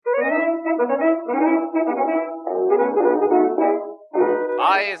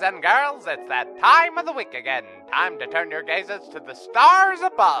boys and girls, it's that time of the week again. Time to turn your gazes to the stars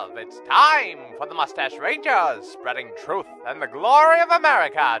above. It's time for the Mustache Rangers, spreading truth and the glory of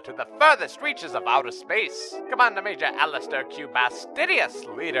America to the furthest reaches of outer space. Commander Major Alistair Q. Bastidius,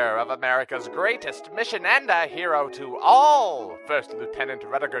 leader of America's greatest mission and a hero to all. First Lieutenant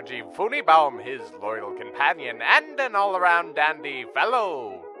Rediger G. Funibaum, his loyal companion and an all-around dandy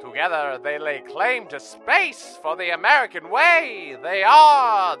fellow. Together, they lay claim to space for the American way. They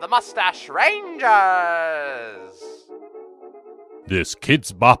are the Mustache Rangers. This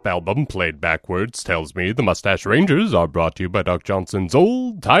Kids Bop album, played backwards, tells me the Mustache Rangers are brought to you by Doc Johnson's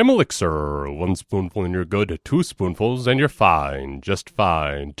Old Time Elixir. 1 spoonful and you're good, 2 spoonfuls and you're fine, just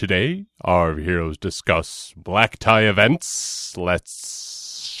fine. Today, our heroes discuss black tie events.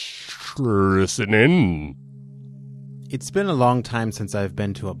 Let's listen in. It's been a long time since I've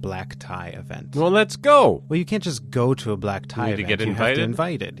been to a black tie event. Well, let's go. Well, you can't just go to a black tie You need event. to get You have invited? to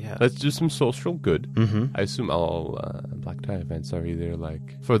invited, yeah. Let's do some social good. Mm-hmm. I assume all black tie events are either like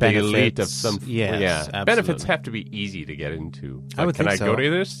for Benefits, the elite of some. yes, yeah, absolutely. benefits have to be easy to get into. I would Can think I go so. to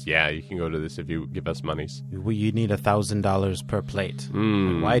this? Yeah, you can go to this if you give us monies. You need $1,000 per plate.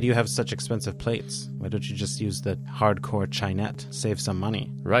 Why do you have such expensive plates? Why don't you just use the hardcore Chinette? Save some money.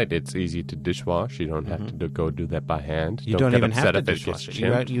 Right, it's easy to dishwash. You don't have to go do that by hand. You don't get even upset have to if it gets dishwash it.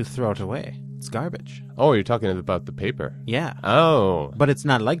 chipped. You throw it away. It's garbage. Oh, you're talking about the paper. Yeah. Oh, But it's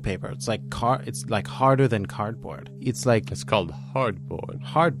not like paper. It's like it's like harder than cardboard. It's like it's called hardboard.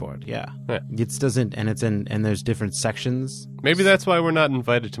 hardboard, yeah. Yeah. It doesn't, and it's in, and there's different sections Maybe that's why we're not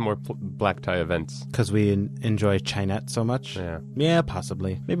invited to more black tie events. because we enjoy Chinette so much. Yeah.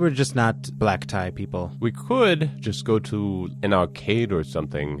 Possibly. Maybe we're just not black tie people. We could just go to an arcade or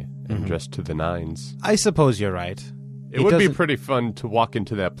something and dress to the nines. I suppose you're right. It would be doesn't- pretty fun to walk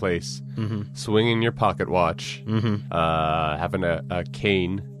into that place, swinging your pocket watch, having a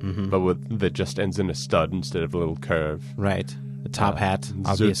cane, but that just ends in a stud instead of a little curve. Right. The top hat, Zoot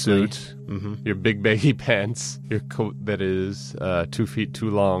obviously. suit, your big baggy pants, your coat that is 2 feet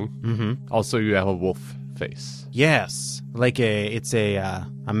too long. Also, you have a wolf face. Yes, like it's a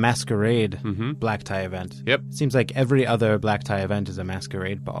masquerade black tie event. Yep. Seems like every other black tie event is a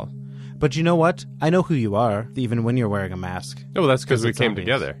masquerade ball. But you know what? I know who you are, even when you're wearing a mask. Oh, that's because we it's came obvious.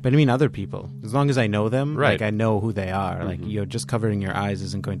 together. But I mean other people. As long as I know them, Right. like I know who they are. Like you're just covering your eyes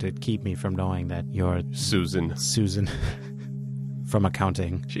isn't going to keep me from knowing that you're Susan. Susan from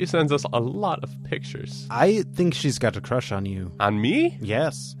accounting. She sends us a lot of pictures. I think she's got a crush on you. On me?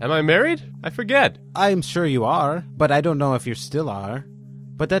 Yes. Am I married? I forget. I'm sure you are, but I don't know if you still are.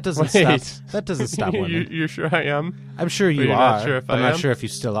 But that doesn't stop. That doesn't stop women. You're sure I am? I'm sure you you're are. not sure if but I'm I not am? sure if you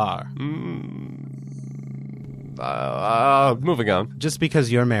still are. Moving on. Just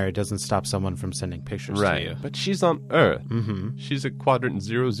because you're married doesn't stop someone from sending pictures to you. But she's on Earth. She's at quadrant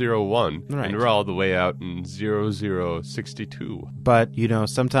 001. Right. And we're all the way out in 0062. But, you know,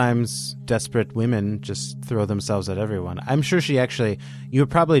 sometimes desperate women just throw themselves at everyone. I'm sure you were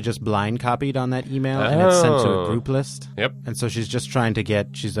probably just blind copied on that email and it's sent to a group list. Yep. And so she's just trying to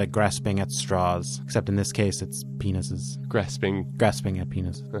she's like grasping at straws. Except in this case, it's penises. Grasping. Grasping at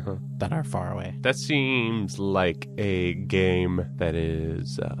penises that are far away. That seems like a game that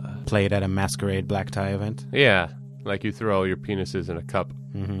is, Played at a masquerade black tie event. yeah, like you throw all your penises in a cup,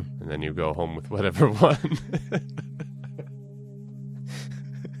 and then you go home with whatever one.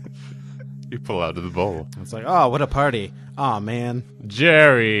 You pull out of the bowl. It's like, oh, what a party. Oh, man.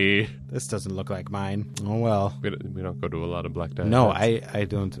 Jerry! This doesn't look like mine. Oh, well. We don't go to a lot of black tie No, events. I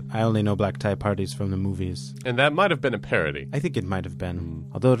don't. I only know black tie parties from the movies. And that might have been a parody. I think it might have been.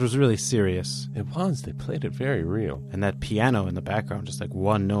 Although it was really serious. It was. They played it very real. And that piano in the background, just like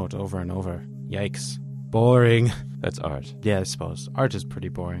one note over and over. Yikes. Boring. That's art. Yeah, I suppose. Art is pretty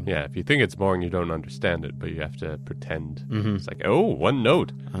boring. Yeah, if you think it's boring, you don't understand it, but you have to pretend. It's like, oh, one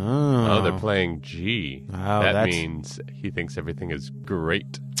note. Oh, they're playing G. Oh, that that's- means he thinks everything is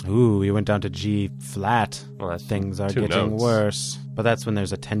great. Ooh, we went down to G flat. Well, that's Things are 2 getting notes. worse. But that's when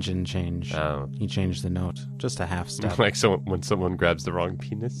there's a tension change. Oh. He changed the note. Just a half step. Like when someone grabs the wrong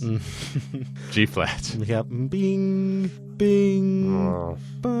penis. G flat. Yep. Bing. Bing. Oh,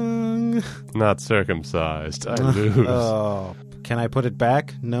 Bang. not circumcised. I lose. Oh. Can I put it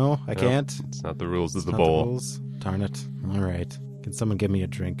back? No, I can't. It's not the rules of the Not bowl. rules. Darn it. All right. Can someone give me a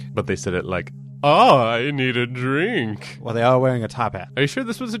drink? But they said it like, I need a drink. Well, they are wearing a top hat. Are you sure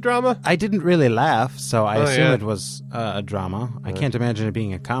this was a drama? I didn't really laugh, so I assume yeah. it was a drama. I can't imagine it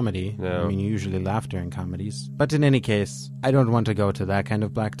being a comedy. No. I mean, you usually laugh during comedies. But in any case, I don't want to go to that kind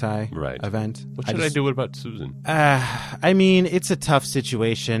of black tie event. What should I do about Susan? I mean, it's a tough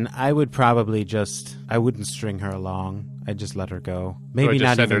situation. I would probably I wouldn't string her along. I'd just let her go. Do Maybe I just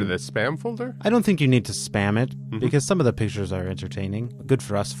not send her even. to the spam folder? I don't think you need to spam it because some of the pictures are entertaining. Good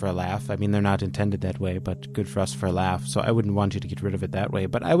for us for a laugh. I mean, they're not intended that way, but good for us for a laugh. So I wouldn't want you to get rid of it that way.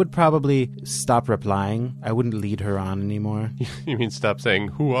 But I would probably stop replying. I wouldn't lead her on anymore. You mean stop saying,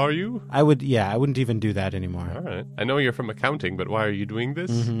 "Who are you?" I wouldn't even do that anymore. All right. I know you're from accounting, but why are you doing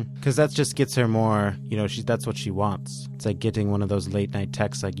this? Because that just gets her more, that's what she wants. It's like getting one of those late night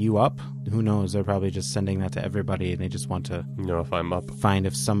texts like, "You up?" Who knows? They're probably just sending that to everybody and they just want to If I'm up. find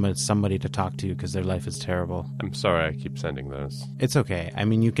if somebody to talk to because their life is terrible. I'm sorry I keep sending those. It's okay. I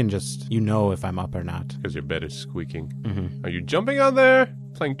mean, you can just, if I'm up or not. Because your bed is squeaking. Are you jumping on there?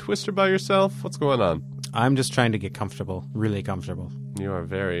 Playing Twister by yourself? What's going on? I'm just trying to get comfortable, really comfortable. You are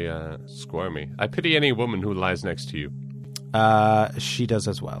very squirmy. I pity any woman who lies next to you. She does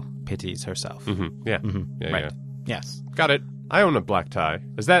as well. Pities herself. Yeah. Right. Yeah. Yes. Got it. I own a black tie.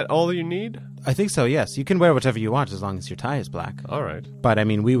 Is that all you need? I think so, yes. You can wear whatever you want as long as your tie is black. All right. But, I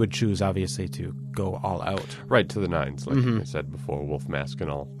mean, we would choose, obviously, to go all out. Right to the nines, like I said before, wolf mask and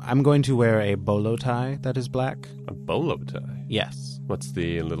all. I'm going to wear a bolo tie that is black. A bolo tie? Yes. What's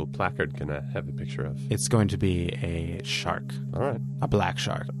the little placard can I have a picture of? It's going to be a shark. All right. A black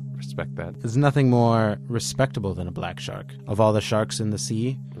shark. Respect that. There's nothing more respectable than a black shark. Of all the sharks in the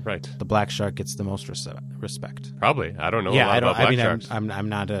sea, Right. the black shark gets the most respect. Probably. I don't know a Yeah, lot about black I mean, sharks. I'm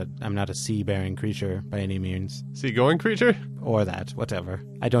not a sea-bearing creature by any means, Sea-going creature? or that, whatever.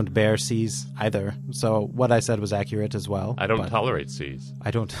 I don't bear seas either. So what I said was accurate as well. I don't but tolerate seas.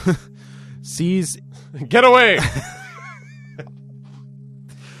 I don't. Seas. Get away!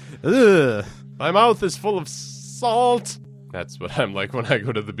 Ugh. My mouth is full of salt. That's what I'm like when I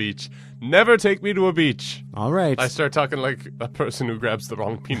go to the beach. Never take me to a beach. All right. I start talking like a person who grabs the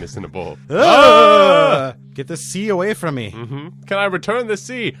wrong penis in a bowl. Get the sea away from me. Can I return the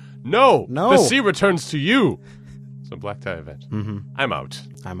sea? No. No. The sea returns to you. So black tie event. I'm out.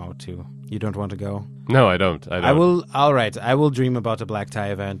 I'm out too. You don't want to go? No, I don't. I will. All right. I will dream about a black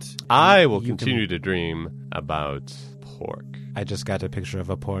tie event. I will You continue to dream about pork. I just got a picture of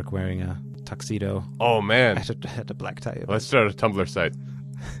a pork wearing a tuxedo Oh, man. at a black tie event. Let's start a Tumblr site.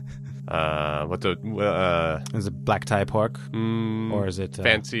 Is it black tie pork? Or is it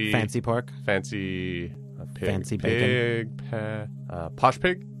fancy pork? Fancy pig. Fancy bacon. Posh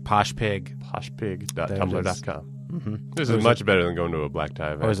pig? Posh pig. Poshpig.tumblr.com. This Or is is much better than going to a black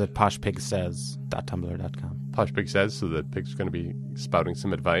tie event. Or is it poshpigsays.tumblr.com? Posh Pig says, so the pig's going to be spouting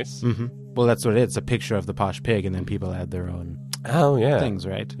some advice. Well, that's what it is. It's a picture of the posh pig, and then people add their own Oh, yeah. things,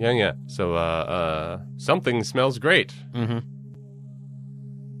 right? Yeah. So, something smells great.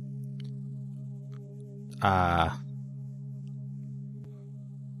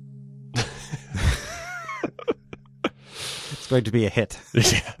 It's going to be a hit.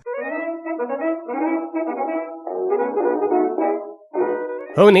 Yeah.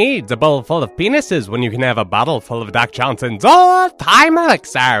 Who needs a bowl full of penises when you can have a bottle full of Doc Johnson's all-time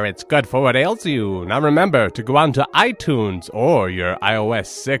elixir? It's good for what ails you. Now remember to go on to iTunes or your iOS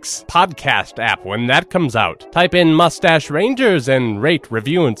 6 podcast app when that comes out. Type in Mustache Rangers and rate,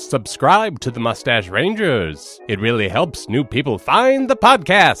 review, and subscribe to the Mustache Rangers. It really helps new people find the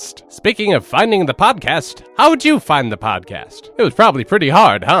podcast. Speaking of finding the podcast, how'd you find the podcast? It was probably pretty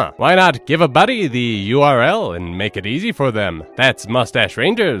hard, huh? Why not give a buddy the URL and make it easy for them? That's MustacheRangers.com.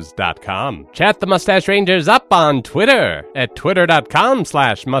 Chat the Mustache Rangers up on Twitter at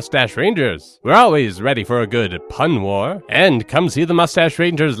twitter.com/Mustache Rangers. We're always ready for a good pun war. And come see the Mustache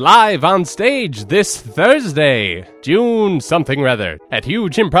Rangers live on stage this Thursday, June something rather, at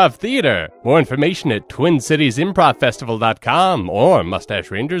Huge Improv Theater. More information at TwinCitiesImprovFestival.com or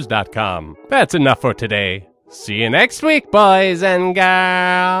MustacheRangers.com. That's enough for today. See you next week, boys and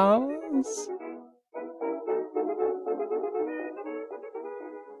girls.